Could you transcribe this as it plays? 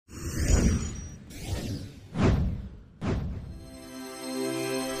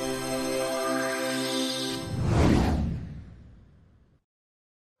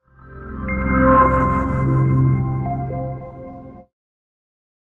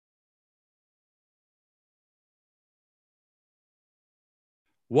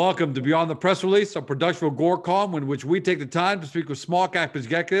Welcome to Beyond the Press Release, a production of Agoracom, in which we take the time to speak with small cap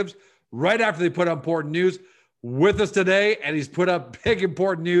executives right after they put out important news. With us today, and he's put up big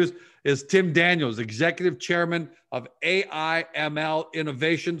important news, is Tim Daniels, Executive Chairman of AIML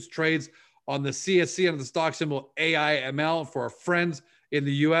Innovations, trades on the CSE under the stock symbol AIML for our friends in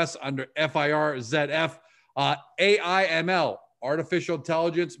the US under FIRZF. AIML, artificial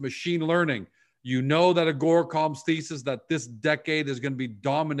intelligence, machine learning. You know that Agoracom's thesis that this decade is going to be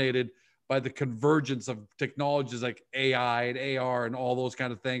dominated by the convergence of technologies like AI and AR and all those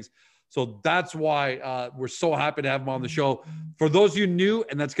kind of things. So that's why we're so happy to have him on the show. For those of you new,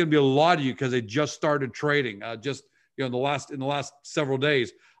 and that's going to be a lot of you because they just started trading, in the last several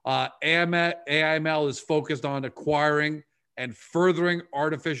days. AIML is focused on acquiring and furthering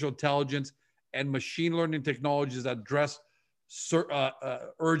artificial intelligence and machine learning technologies that address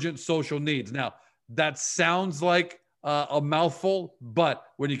urgent social needs. Now, that sounds like a mouthful, but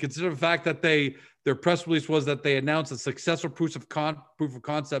when you consider the fact that their press release was that they announced a successful proof of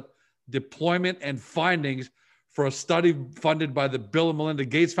concept deployment and findings for a study funded by the Bill and Melinda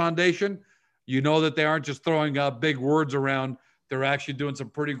Gates Foundation, you know that they aren't just throwing big words around. They're actually doing some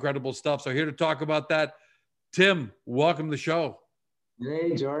pretty incredible stuff. So here to talk about that, Tim, welcome to the show.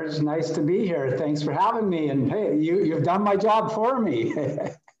 Hey, George, nice to be here. Thanks for having me. And hey, you've done my job for me.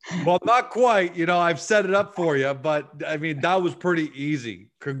 Well, not quite. I've set it up for you, but I mean, that was pretty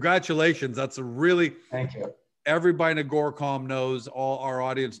easy. Congratulations. That's a really, thank you. Everybody in Agoracom knows, all our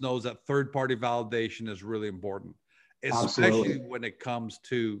audience knows that third-party validation is really important, especially when it comes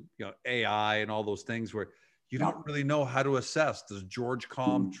to AI and all those things where you don't really know how to assess. Does George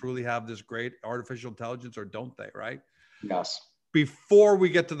Com truly have this great artificial intelligence or don't they, right? Yes. Before we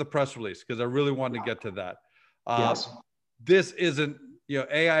get to the press release, because I really wanted to get to that. Yes. This isn't,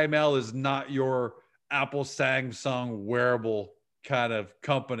 AIML is not your Apple Samsung wearable kind of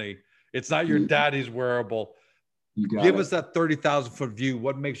company. It's not your daddy's wearable. Give us that 30,000 foot view.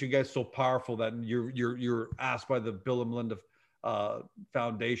 What makes you guys so powerful that you're asked by the Bill and Melinda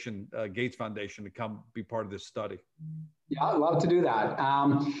Foundation, Gates Foundation, to come be part of this study? Yeah, I'd love to do that.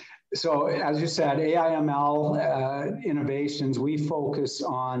 So as you said, AIML Innovations, we focus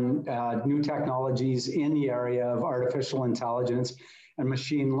on new technologies in the area of artificial intelligence and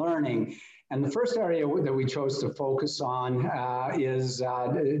machine learning. And the first area that we chose to focus on is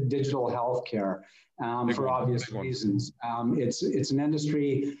digital healthcare for obvious reasons. It's an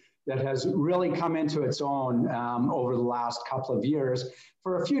industry that has really come into its own over the last couple of years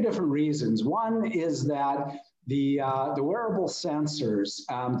for a few different reasons. One is that the wearable sensors,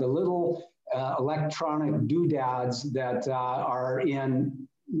 the little electronic doodads that are in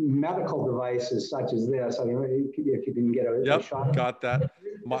medical devices such as this. I mean, if you can get a shot. Got that.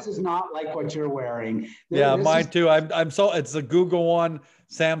 This is not like what you're wearing. Mine too. It's a Google one,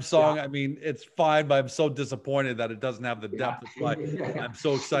 Samsung. Yeah. I mean, it's fine, but I'm so disappointed that it doesn't have the depth. That's why I'm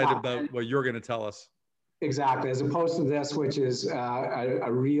so excited about what you're going to tell us. Exactly, as opposed to this, which is a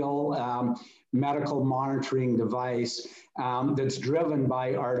real medical monitoring device that's driven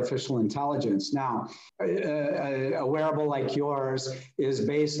by artificial intelligence. Now, a wearable like yours is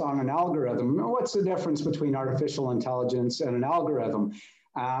based on an algorithm. What's the difference between artificial intelligence and an algorithm?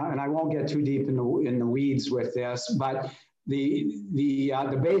 And I won't get too deep in the weeds with this, but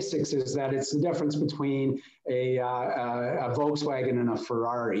the basics is that it's the difference between a Volkswagen and a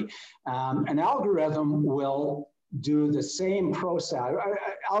Ferrari. An algorithm will do the same process.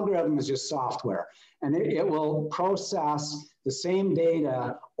 Algorithm is just software, and it will process the same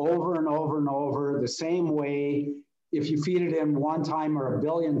data over and over and over the same way. If you feed it in one time or a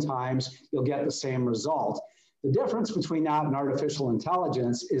billion times, you'll get the same result. The difference between that and artificial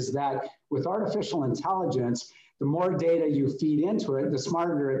intelligence is that with artificial intelligence, the more data you feed into it, the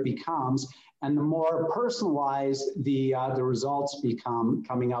smarter it becomes, and the more personalized the results become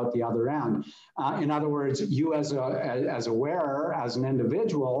coming out the other end. In other words, you as a wearer, as an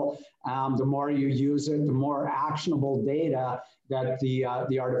individual, the more you use it, the more actionable data that the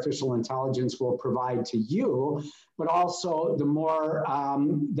artificial intelligence will provide to you, but also the more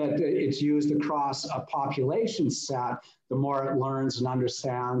that it's used across a population set, the more it learns and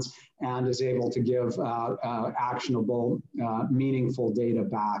understands and is able to give actionable, meaningful data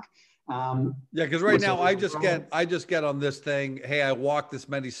back. Because right now I just get on this thing. Hey, I walked this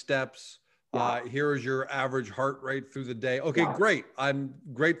many steps. Here is your average heart rate through the day. Okay, great. I'm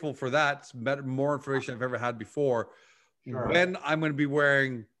grateful for that. It's better, more information I've ever had before. Sure. When I'm going to be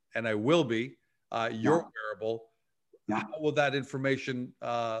wearing, and I will be, your wearable, how will that information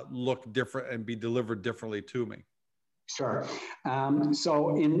look different and be delivered differently to me? Sure.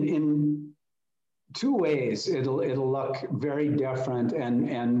 So in two ways it'll look very different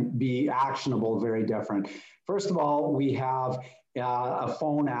and be actionable very different. First of all, we have a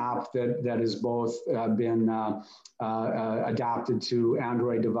phone app that has both been adapted to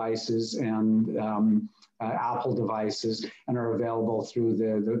Android devices and Apple devices and are available through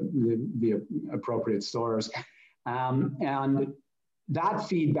the appropriate stores. And that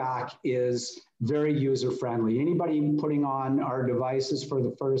feedback is very user-friendly. Anybody putting on our devices for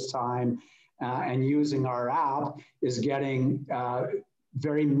the first time and using our app is getting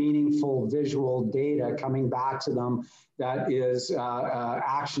very meaningful visual data coming back to them that is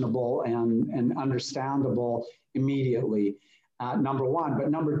actionable and understandable immediately. Number one, but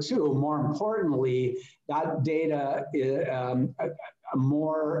number two, more importantly, that data, a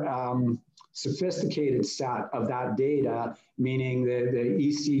more sophisticated set of that data, meaning the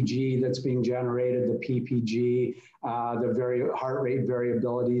ECG that's being generated, the PPG, the heart rate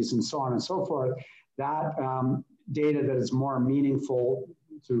variabilities, and so on and so forth, that data that is more meaningful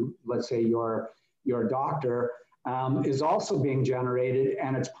to, let's say, your doctor, is also being generated,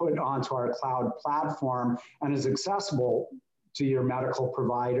 and it's put onto our cloud platform and is accessible to your medical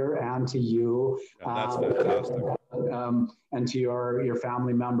provider and to you, that's fantastic. And to your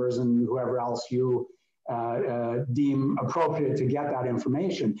family members and whoever else you deem appropriate to get that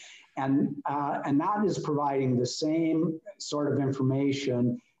information. And that is providing the same sort of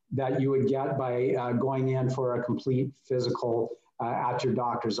information that you would get by going in for a complete physical at your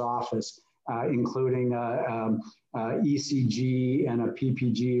doctor's office, including ECG and a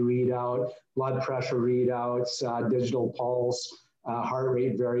PPG readout, blood pressure readouts, digital pulse, heart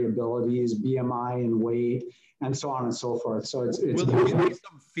rate variabilities, BMI and weight, and so on and so forth. So it's will there be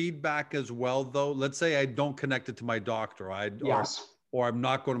some feedback as well, though? Let's say I don't connect it to my doctor, yes, or I'm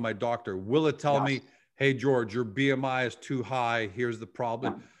not going to my doctor. Will it tell me, hey, George, your BMI is too high, here's the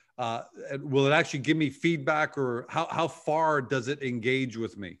problem? Yeah. Will it actually give me feedback, or how far does it engage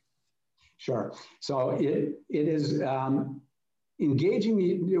with me? Sure. So it is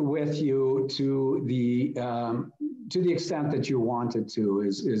engaging with you to the extent that you want it to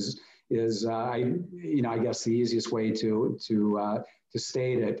is I guess the easiest way to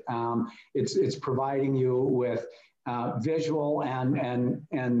state it. It's providing you with visual and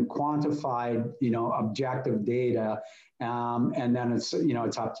quantified objective data, and then it's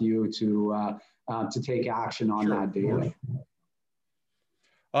up to you to take action on that data.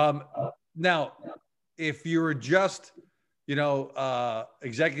 Now, if you were just,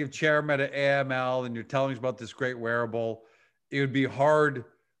 executive chairman at AML and you're telling us about this great wearable, it would be hard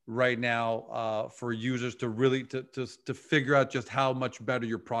right now for users to really to figure out just how much better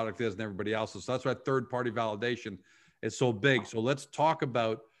your product is than everybody else's. So that's why third-party validation is so big. So let's talk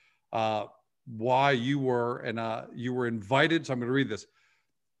about why you were invited. So I'm going to read this.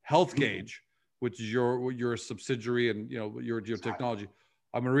 HealthGauge, which is your subsidiary and your technology.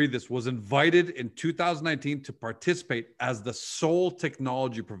 I'm going to read this, was invited in 2019 to participate as the sole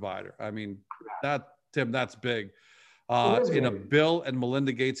technology provider. I mean, Tim, that's big. In a Bill and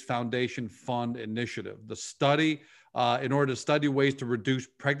Melinda Gates Foundation Fund initiative. The study, in order to study ways to reduce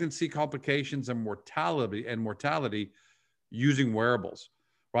pregnancy complications and mortality using wearables,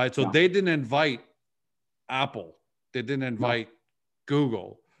 right? So they didn't invite Apple. They didn't invite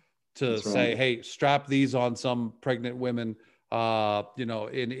Google to say, hey, strap these on some pregnant women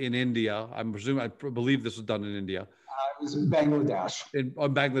in India. I believe this was done in India. It was in Bangladesh. In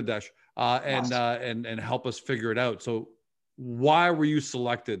Bangladesh, and help us figure it out. So, why were you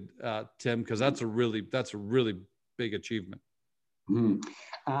selected, Tim? Because that's a really big achievement.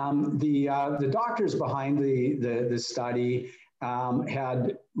 Mm-hmm. The doctors behind the study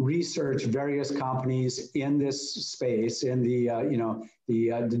had researched various companies in this space, in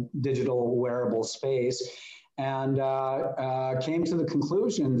the digital wearable space, and came to the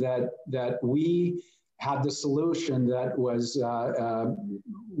conclusion that we had the solution that was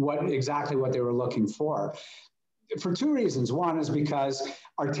exactly what they were looking for two reasons. One is because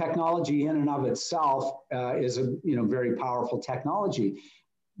our technology in and of itself is a very powerful technology,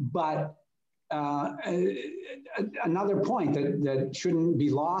 but another point that shouldn't be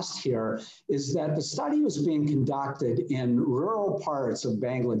lost here is that the study was being conducted in rural parts of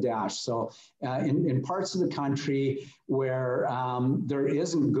Bangladesh. So in parts of the country where there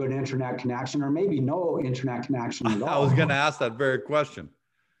isn't good internet connection, or maybe no internet connection at all. I was going to ask that very question.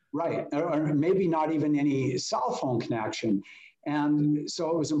 Right, or maybe not even any cell phone connection. And so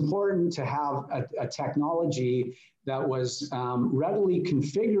it was important to have a technology that was readily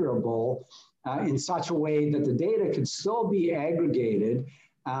configurable in such a way that the data could still be aggregated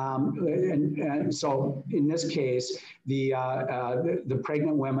And so in this case, the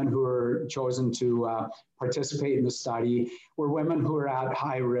pregnant women who were chosen to participate in the study were women who are at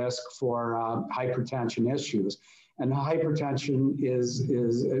high risk for hypertension issues. And hypertension is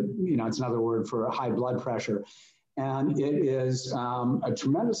it's another word for high blood pressure. And it is a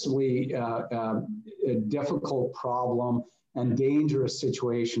tremendously difficult problem and dangerous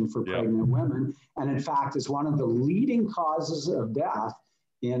situation for pregnant women. And in fact, is one of the leading causes of death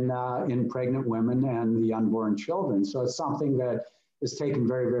in pregnant women and the unborn children. So it's something that is taken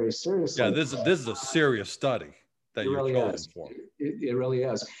very, very seriously. Yeah, this is a serious study that you're really chosen for. It really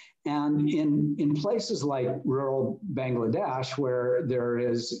is. And in places like rural Bangladesh, where there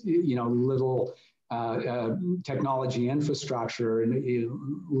is little technology infrastructure and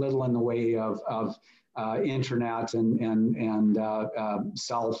little in the way of internet and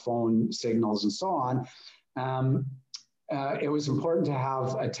cell phone signals and so on, it was important to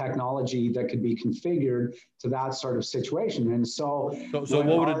have a technology that could be configured to that sort of situation. And so what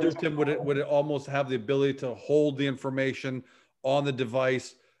would it do, Tim? Would it almost have the ability to hold the information on the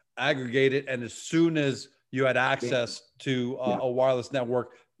device, aggregate it, and as soon as you had access to a wireless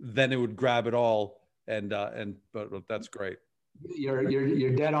network, then it would grab it all? But that's great.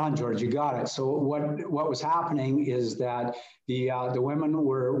 You're dead on, George. You got it. So what was happening is that the women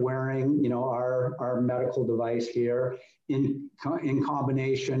were wearing our medical device here in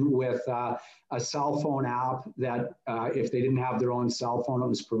combination with a cell phone app that if they didn't have their own cell phone, it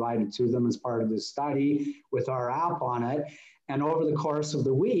was provided to them as part of the study with our app on it. And over the course of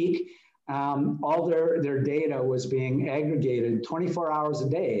the week, all their data was being aggregated 24 hours a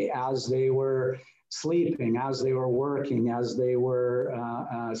day as they were sleeping, as they were working, as they were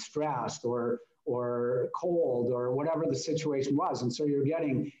stressed or cold or whatever the situation was. And so you're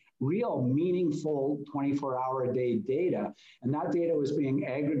getting real meaningful 24-hour-a-day data. And that data was being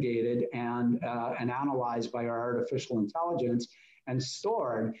aggregated and analyzed by our artificial intelligence and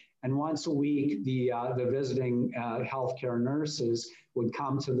stored. And once a week, the visiting healthcare nurses would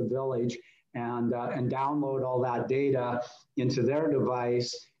come to the village and download all that data into their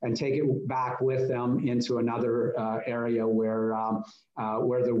device and take it back with them into another area where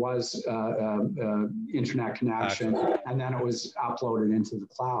there was internet connection, and then it was uploaded into the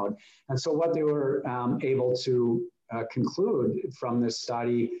cloud. And so what they were able to conclude from this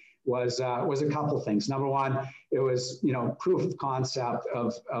study was a couple of things. Number one, it was proof of concept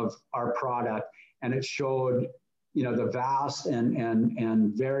of our product, and it showed the vast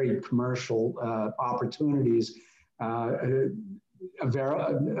and very commercial opportunities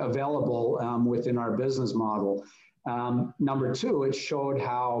available within our business model. Number two, it showed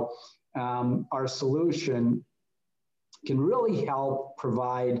how our solution can really help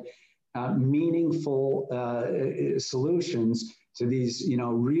provide meaningful solutions to these,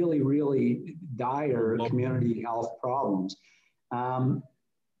 really, really dire community health problems.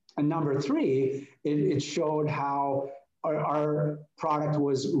 And number three, it showed how our product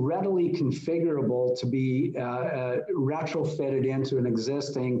was readily configurable to be retrofitted into an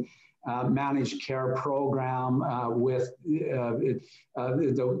existing managed care program with the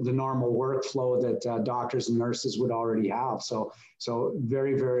normal workflow that doctors and nurses would already have. So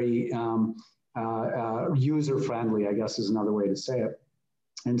very, very user-friendly, I guess is another way to say it.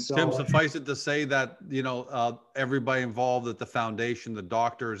 And so, Tim, suffice it to say that, everybody involved at the foundation, the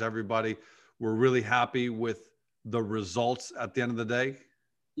doctors, everybody were really happy with the results at the end of the day?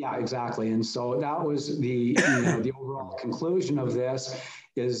 Yeah, exactly. And so that was the, the overall conclusion of this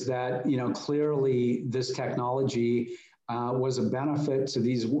is that, clearly this technology was a benefit to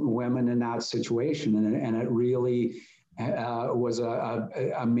these women in that situation. And it really was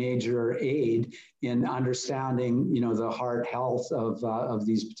a major aid in understanding, the heart health of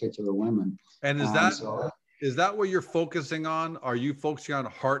these particular women. And is that what you're focusing on? Are you focusing on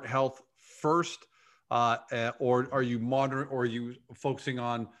heart health first, or are you monitoring, or are you focusing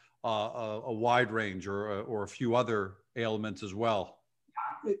on a wide range or a few other ailments as well?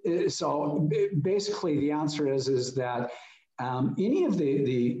 So basically, the answer is that any of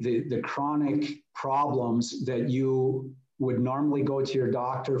the chronic problems that you would normally go to your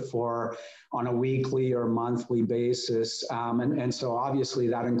doctor for on a weekly or monthly basis. And so obviously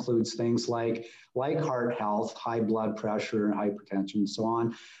that includes things like heart health, high blood pressure, and hypertension, and so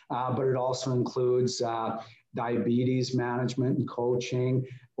on. But it also includes diabetes management and coaching,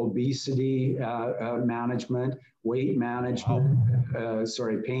 obesity management, weight management,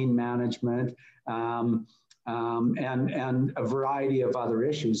 pain management, and a variety of other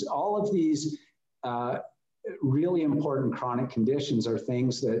issues. All of these really important chronic conditions are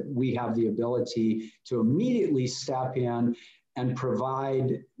things that we have the ability to immediately step in and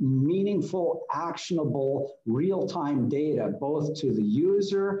provide meaningful, actionable, real-time data, both to the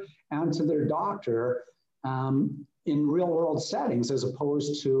user and to their doctor in real-world settings, as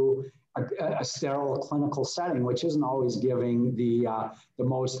opposed to a sterile clinical setting, which isn't always giving the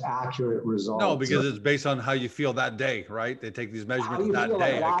most accurate results. No, because it's based on how you feel that day, right? They take these measurements that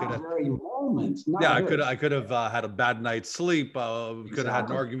day. At that very moment. I could have had a bad night's sleep. Could have had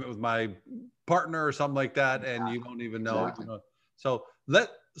an argument with my partner or something like that, and you don't even know. Exactly. You know?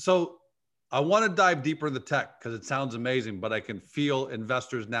 So I want to dive deeper in the tech because it sounds amazing, but I can feel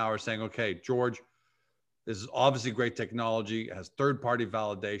investors now are saying, okay, George, this is obviously great technology, it has third-party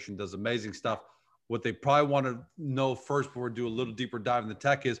validation, does amazing stuff. What they probably want to know first before we do a little deeper dive in the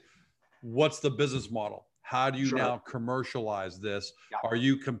tech is, what's the business model? How do you now commercialize this? Yeah. Are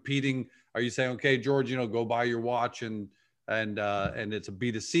you competing? Are you saying, okay, George, go buy your watch and it's a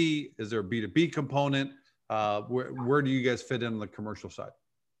B2C? Is there a B2B component? Where do you guys fit in on the commercial side?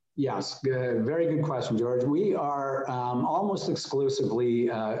 Yes, good. Very good question, George. We are almost exclusively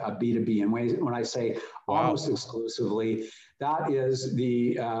a B2B. And when I say almost exclusively, that is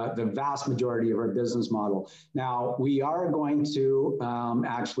the vast majority of our business model. Now, we are going to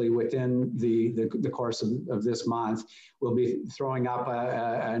actually, within the course of this month, we'll be throwing up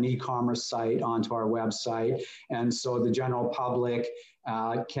an e-commerce site onto our website. And so the general public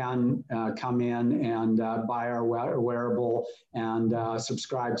can come in and buy our wearable and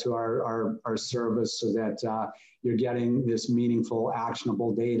subscribe to our service, so that you're getting this meaningful,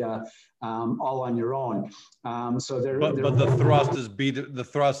 actionable data all on your own. But the thrust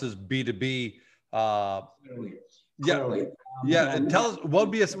is B2B. Clearly. Yeah. And tell us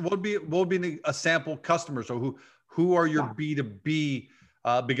what would be a sample customer. So who are your B2B?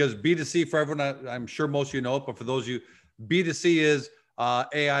 Because B2C, for everyone, I'm sure most of you know it, but for those of you, B2C is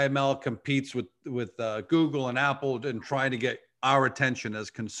AIML competes with Google and Apple in trying to get our attention as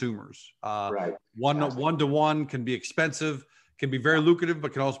consumers. One-to-one can be expensive, can be very lucrative,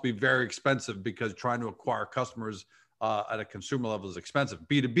 but can also be very expensive because trying to acquire customers at a consumer level is expensive.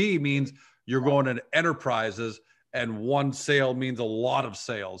 B2B means you're going into enterprises, and one sale means a lot of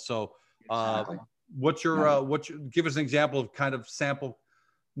sales. So give us an example of kind of sample.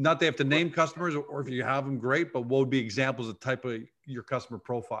 Not they have to name customers, or if you have them, great, but what would be examples of type of your customer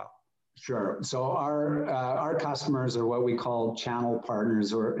profile? Sure. So our customers are what we call channel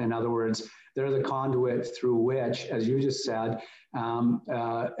partners, or in other words, they're the conduit through which, as you just said,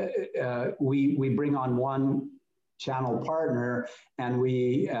 we bring on one channel partner, and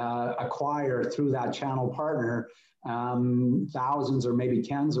we acquire through that channel partner thousands or maybe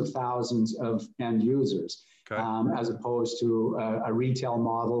tens of thousands of end users. Okay. As opposed to a retail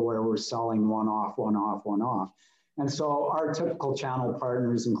model where we're selling one off. And so our typical channel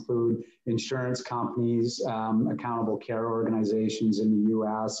partners include insurance companies, accountable care organizations in the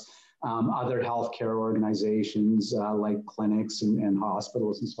US, other healthcare organizations like clinics and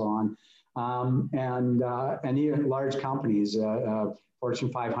hospitals and so on, and even large companies,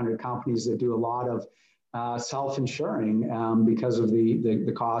 Fortune 500 companies that do a lot of self-insuring because of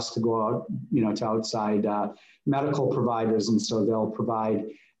the cost to go out, to outside medical providers, and so they'll provide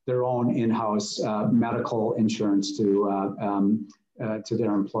their own in-house medical insurance to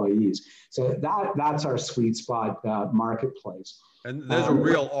their employees. So that's our sweet spot marketplace. And there's a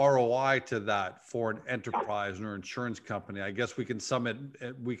real ROI to that for an enterprise or insurance company. I guess we can sum it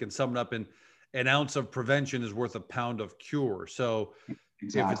up in an ounce of prevention is worth a pound of cure. So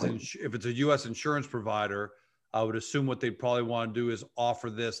exactly. If it's a U.S. insurance provider, I would assume what they'd probably want to do is offer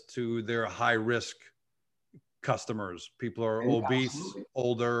this to their high-risk customers. People are obese,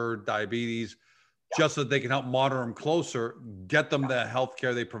 older, diabetes, just so that they can help monitor them closer, get them the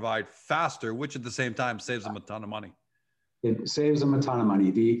healthcare they provide faster, which at the same time saves them a ton of money. It saves them a ton of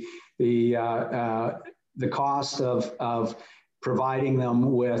money. The cost of providing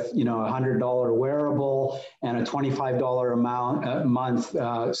them with $100 wearable and a $25 a month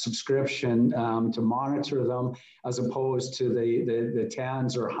subscription to monitor them, as opposed to the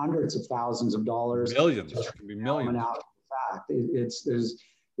tens or hundreds of thousands of dollars. Millions. It can be millions. After the fact,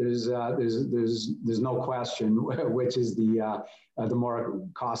 there's no question which is the more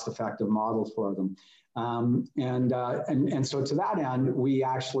cost-effective model for them. And so to that end, we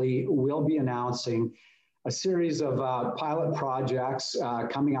actually will be announcing a series of pilot projects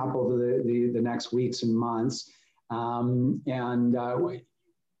coming up over the next weeks and months.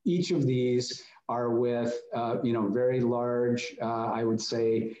 Each of these are with, very large, I would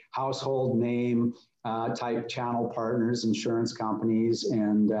say, household name type channel partners, insurance companies,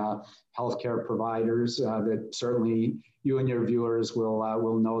 and healthcare providers that certainly you and your viewers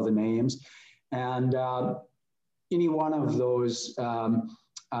will know the names. And any one of those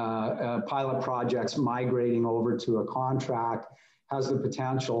pilot projects migrating over to a contract has the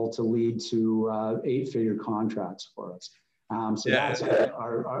potential to lead to 8-figure contracts for us.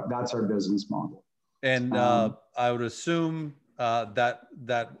 That's our business model. And I would assume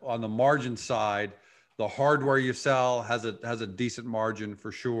that on the margin side, the hardware you sell has a decent margin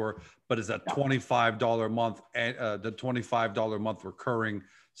for sure, but it's that $25 a month and the $25 a month recurring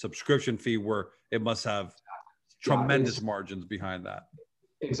subscription fee where it must have tremendous margins behind that.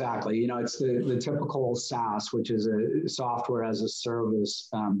 Exactly. You know, it's the typical SaaS, which is a software as a service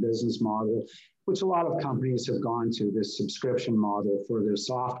business model, which a lot of companies have gone to, this subscription model for their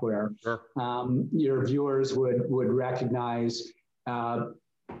software. Sure. Your viewers would recognize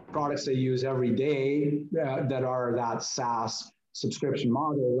products they use every day that are that SaaS subscription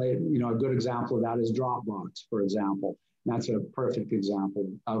model. You know, a good example of that is Dropbox, for example. And that's a perfect example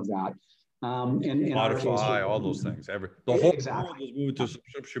of that. In our case, all those things. The whole world is moving to a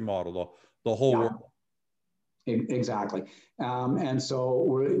subscription model. The whole world. Exactly. And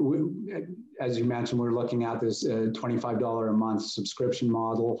so, as you mentioned, we're looking at this $25 a month subscription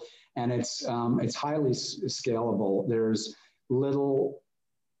model, and it's highly scalable. There's little,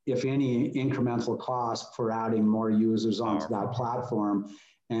 if any, incremental cost for adding more users onto that platform.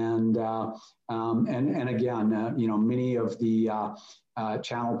 And again, you know, many of the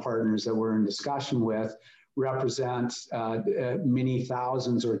channel partners that we're in discussion with represent many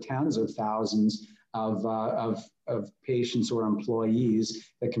thousands or tens of thousands of patients or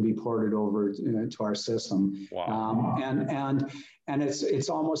employees that can be ported over to our system. Wow. And it's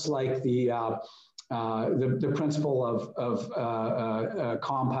almost like the principle of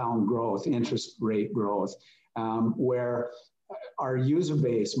compound growth, interest rate growth, where our user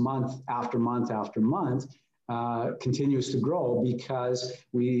base month after month after month continues to grow because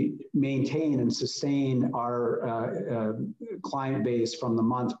we maintain and sustain our client base from the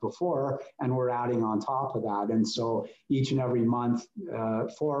month before, and we're adding on top of that. And so each and every month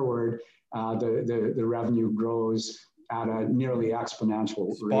forward, the revenue grows at a nearly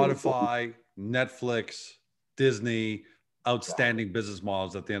exponential rate. Spotify, Netflix, Disney, outstanding business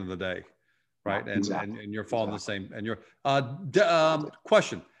models at the end of the day, right? And you're following the same. And you're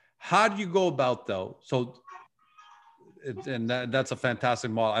question: how do you go about though? So, that's a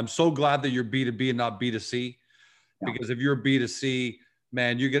fantastic model. I'm so glad that you're B2B and not B2C, because if you're B2C,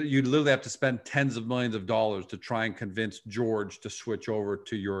 man, you literally have to spend tens of millions of dollars to try and convince George to switch over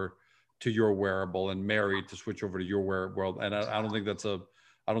to your wearable, and Mary to switch over to your wearable. And I don't think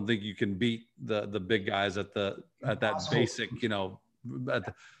I don't think you can beat the big guys at that basic, you know.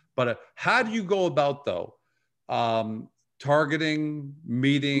 But how do you go about though? Targeting,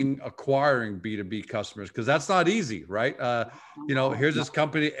 meeting, acquiring B2B customers, because that's not easy, right? You know, here's this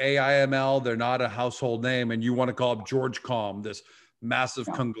company, AIML, they're not a household name, and you want to call up GeorgeCom, this massive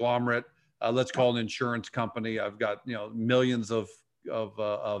conglomerate, let's call it an insurance company. I've got, you know, millions of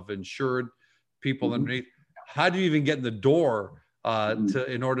insured people underneath. How do you even get in the door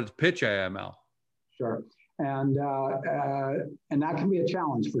in order to pitch AIML? Sure, and that can be a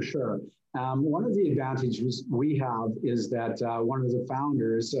challenge for sure. One of the advantages we have is that one of the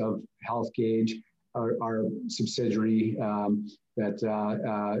founders of HealthGauge, our subsidiary that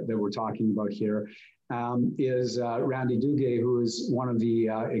we're talking about here, is Randy Duguay, who is one of the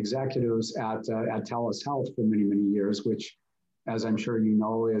executives at TELUS Health for many, many years, which, as I'm sure you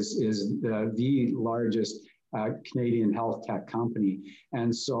know, is the largest Canadian health tech company.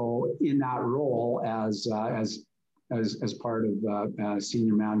 And so in that role as part of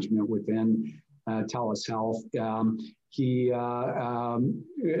senior management within TELUS Health, he's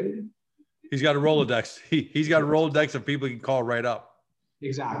got a Rolodex. He's got a Rolodex of people he can call right up.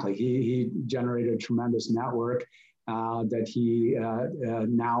 Exactly. He generated a tremendous network that he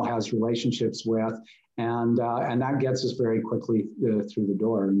now has relationships with, and that gets us very quickly through the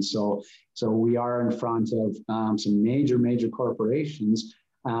door. And so we are in front of some major corporations.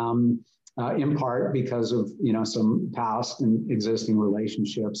 In part because of, you know, some past and existing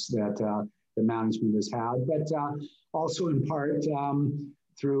relationships that the management has had, but also in part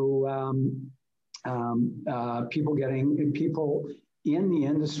through people in the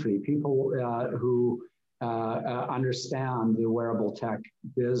industry, people who understand the wearable tech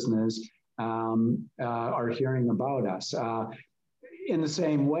business are hearing about us. In the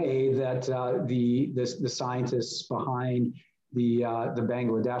same way that the scientists behind the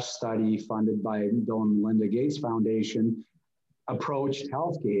Bangladesh study funded by Bill and Melinda Gates Foundation approached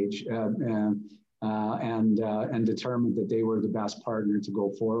HealthGauge and determined that they were the best partner to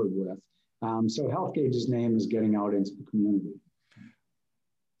go forward with. So HealthGauge's name is getting out into the community.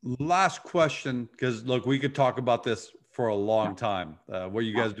 Last question, because look, we could talk about this for a long time. What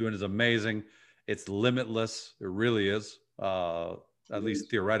you guys are doing is amazing. It's limitless. It really is, at least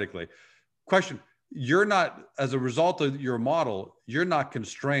theoretically. Question: you're not, as a result of your model, you're not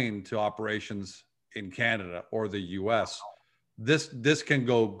constrained to operations in Canada or the US. This can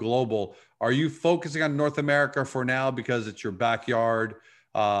go global. Are you focusing on North America for now because it's your backyard?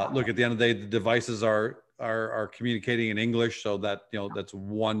 Look, at the end of the day, the devices are communicating in English, so that, you know, that's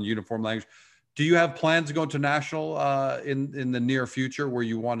one uniform language. Do you have plans to go international in the near future, where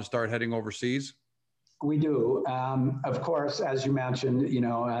you want to start heading overseas? We do. Of course, as you mentioned,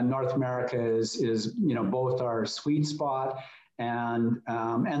 North America is both our sweet spot and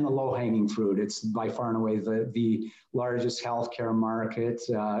the low-hanging fruit. It's by far and away the largest healthcare market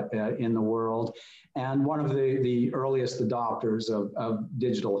in the world, and one of the earliest adopters of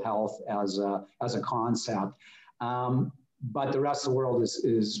digital health as a concept. But the rest of the world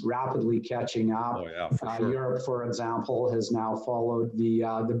is rapidly catching up. Oh, yeah, for sure. Europe, for example, has now followed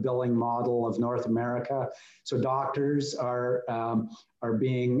the billing model of North America. So doctors are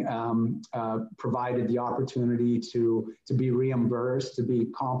being provided the opportunity to be reimbursed, to be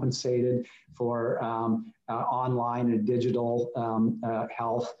compensated for online and digital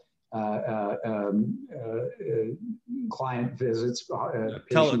health client visits.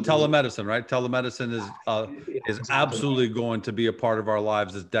 Telemedicine, right? Telemedicine is exactly. Absolutely going to be a part of our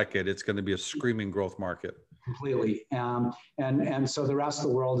lives this decade. It's going to be a screaming growth market. Completely. And so the rest of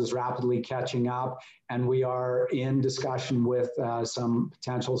the world is rapidly catching up, and we are in discussion with some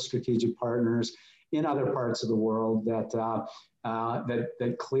potential strategic partners in other parts of the world that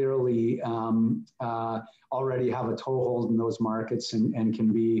clearly already have a toehold in those markets and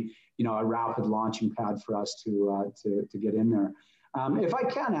can be, a rapid launching pad for us to get in there. If I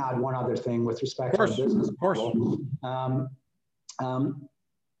can add one other thing with respect to our business model,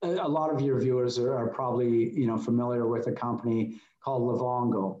 a lot of your viewers are probably familiar with a company called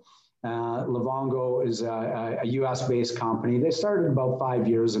Livongo. Livongo is a US-based company. They started about 5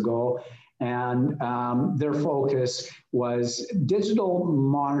 years ago, and their focus was digital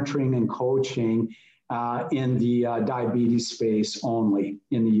monitoring and coaching in the diabetes space only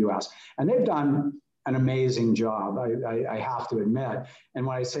in the US. And they've done an amazing job, I have to admit. And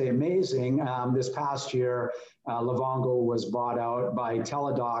when I say amazing, this past year, Livongo was bought out by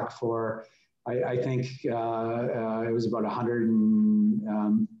Teladoc for, I think it was about about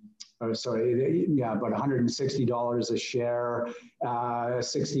 $160 a share,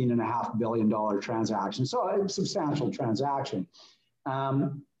 $16.5 billion transaction. So a substantial transaction.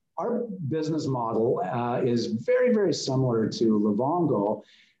 Our business model is very, very similar to Livongo,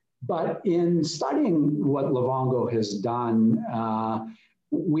 but in studying what Livongo has done,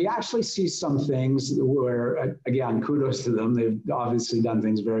 we actually see some things where, again, kudos to them. They've obviously done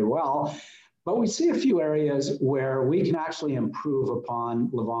things very well. But we see a few areas where we can actually improve upon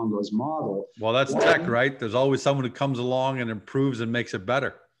Livongo's model. Well, that's tech, right? There's always someone who comes along and improves and makes it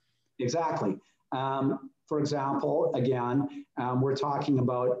better. Exactly. For example, again, we're talking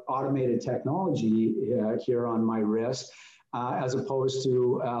about automated technology here on my wrist, as opposed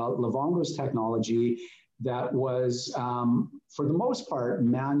to Livongo's technology that was, for the most part,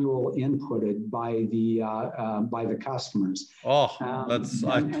 manual inputted by the customers. Oh,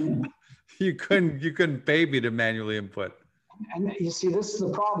 you couldn't pay me to manually input. And you see, this is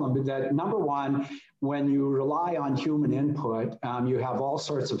the problem, that number one, when you rely on human input, you have all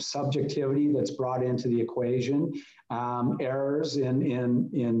sorts of subjectivity that's brought into the equation, errors in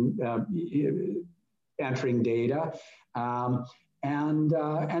entering data. And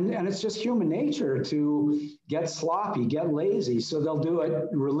it's just human nature to get sloppy, get lazy. So they'll do it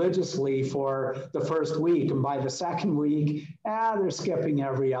religiously for the first week. And by the second week, they're skipping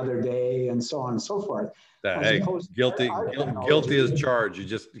every other day and so on and so forth. Hey, guilty as charged. You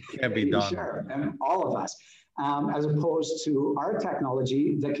just can't be done. Sure, and all of us. As opposed to our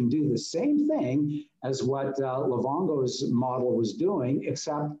technology that can do the same thing as what Livongo's model was doing,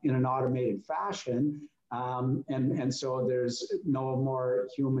 except in an automated fashion. And so there's no more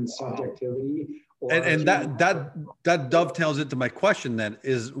human subjectivity. And that dovetails into my question then,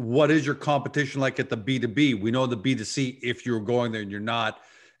 is what is your competition like at the B2B? We know the B2C, if you're going there and you're not,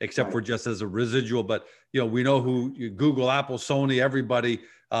 except for just as a residual, but we know who Google, Apple, Sony, everybody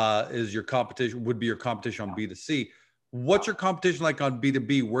is your competition, would be your competition on B2C. What's your competition like on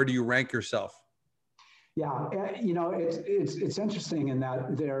B2B? Where do you rank yourself? Yeah, it's interesting in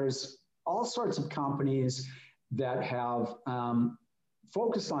that there's all sorts of companies that have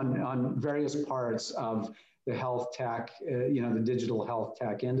focused on various parts of the health tech, the digital health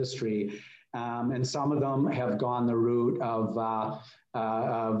tech industry. And some of them have gone the route of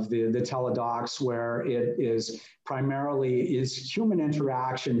the teledocs, where it is primarily human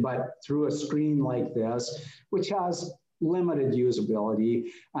interaction, but through a screen like this, which has limited usability.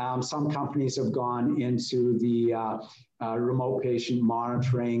 Some companies have gone into the remote patient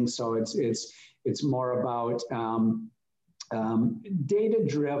monitoring, so it's more about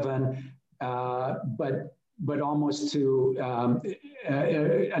data-driven, but almost to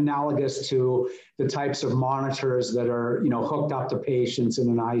analogous to the types of monitors that are hooked up to patients in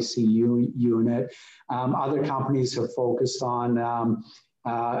an ICU unit. Other companies have focused on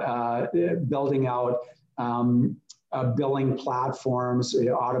building out billing platforms,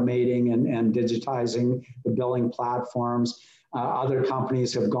 automating and digitizing the billing platforms. Other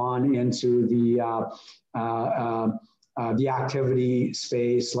companies have gone into the activity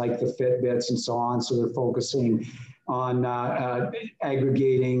space, like the Fitbits and so on. So they're focusing on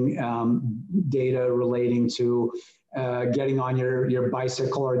aggregating data relating to getting on your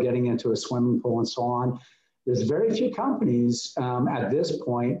bicycle or getting into a swimming pool and so on. There's very few companies at this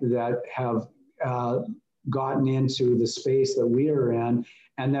point that have gotten into the space that we are in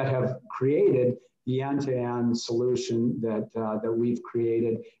and that have created the end-to-end solution that we've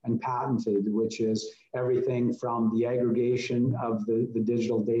created and patented, which is everything from the aggregation of the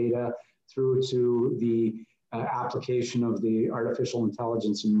digital data through to the application of the artificial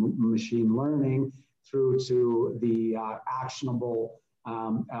intelligence and machine learning, through to the actionable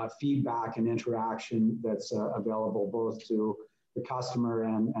feedback and interaction that's available both to the customer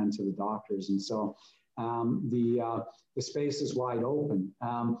and to the doctors. And so the space is wide open.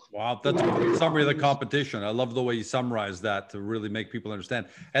 Wow, that's a great summary of the competition. I love the way you summarize that to really make people understand.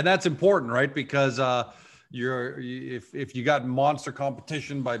 And that's important, right? Because if you got monster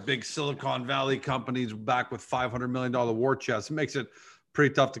competition by big Silicon Valley companies back with $500 million war chests, it makes it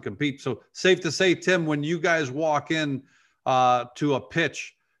pretty tough to compete. So safe to say, Tim, when you guys walk in to a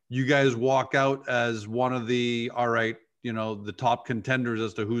pitch, you guys walk out as one of the, all right, the top contenders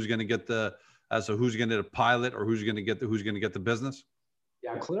as to who's going to get the pilot or who's going to get the business?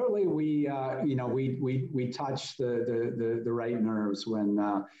 Yeah, clearly we touch the right nerves when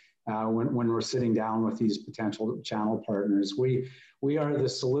we're sitting down with these potential channel partners. We are the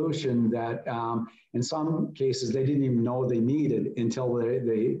solution that in some cases they didn't even know they needed until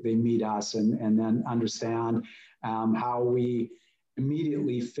they meet us and then understand how we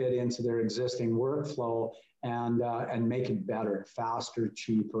immediately fit into their existing workflow and make it better, faster,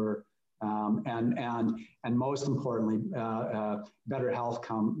 cheaper. And most importantly, better health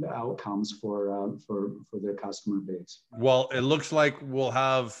outcomes for their customer base. Well, it looks like we'll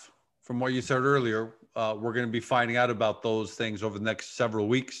have, from what you said earlier, we're going to be finding out about those things over the next several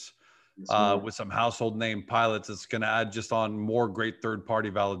weeks with some household name pilots. It's going to add just on more great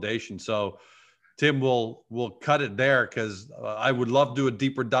third-party validation. So, Tim, we'll cut it there because I would love to do a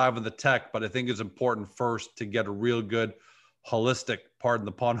deeper dive on the tech, but I think it's important first to get a real good holistic, pardon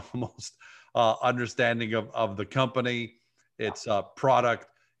the pun almost, understanding of the company, its product,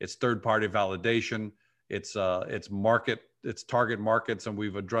 its third-party validation, its market, its target markets, and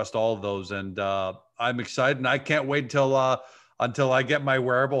we've addressed all of those. And I'm excited, and I can't wait until I get my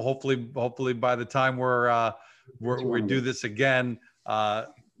wearable. Hopefully by the time we do this again,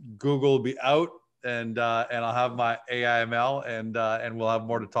 Google will be out, and I'll have my AIML, and we'll have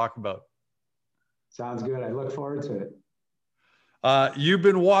more to talk about. Sounds good. I look forward to it. You've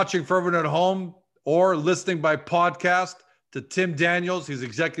been watching for everyone at home or listening by podcast to Tim Daniels. He's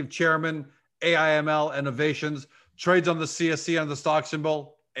executive chairman, AIML Innovations, trades on the CSE under the stock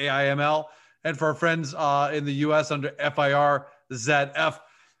symbol AIML. And for our friends in the US under FIRZF.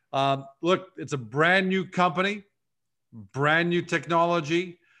 Look, it's a brand new company, brand new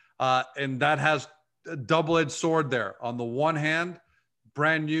technology, and that has a double-edged sword there. On the one hand,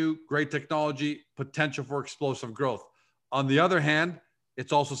 brand new, great technology, potential for explosive growth. On the other hand,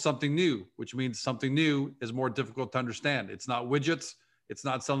 it's also something new, which means something new is more difficult to understand. It's not widgets, it's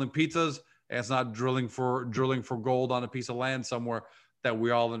not selling pizzas, and it's not drilling for gold on a piece of land somewhere that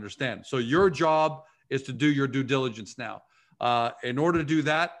we all understand. So your job is to do your due diligence now. In order to do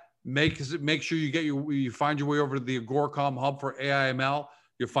that, make sure you find your way over to the Agoracom hub for AIML.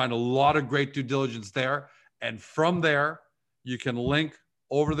 You'll find a lot of great due diligence there, and from there you can link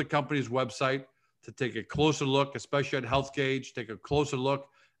over the company's website to take a closer look, especially at HealthGauge, take a closer look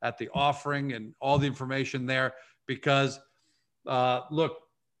at the offering and all the information there. Because look,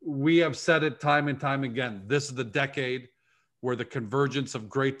 we have said it time and time again, this is the decade where the convergence of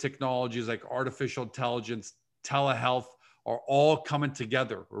great technologies like artificial intelligence, telehealth are all coming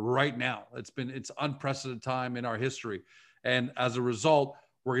together right now. It's unprecedented time in our history. And as a result,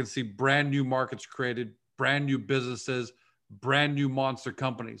 we're going to see brand new markets created, brand new businesses, brand new monster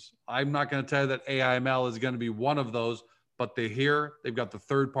companies. I'm not going to tell you that AIML is going to be one of those, but they're here. They've got the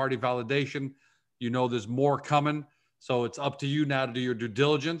third-party validation. You know there's more coming. So it's up to you now to do your due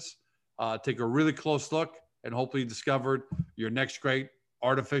diligence, take a really close look, and hopefully you discovered your next great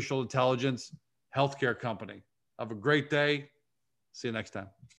artificial intelligence healthcare company. Have a great day. See you next time.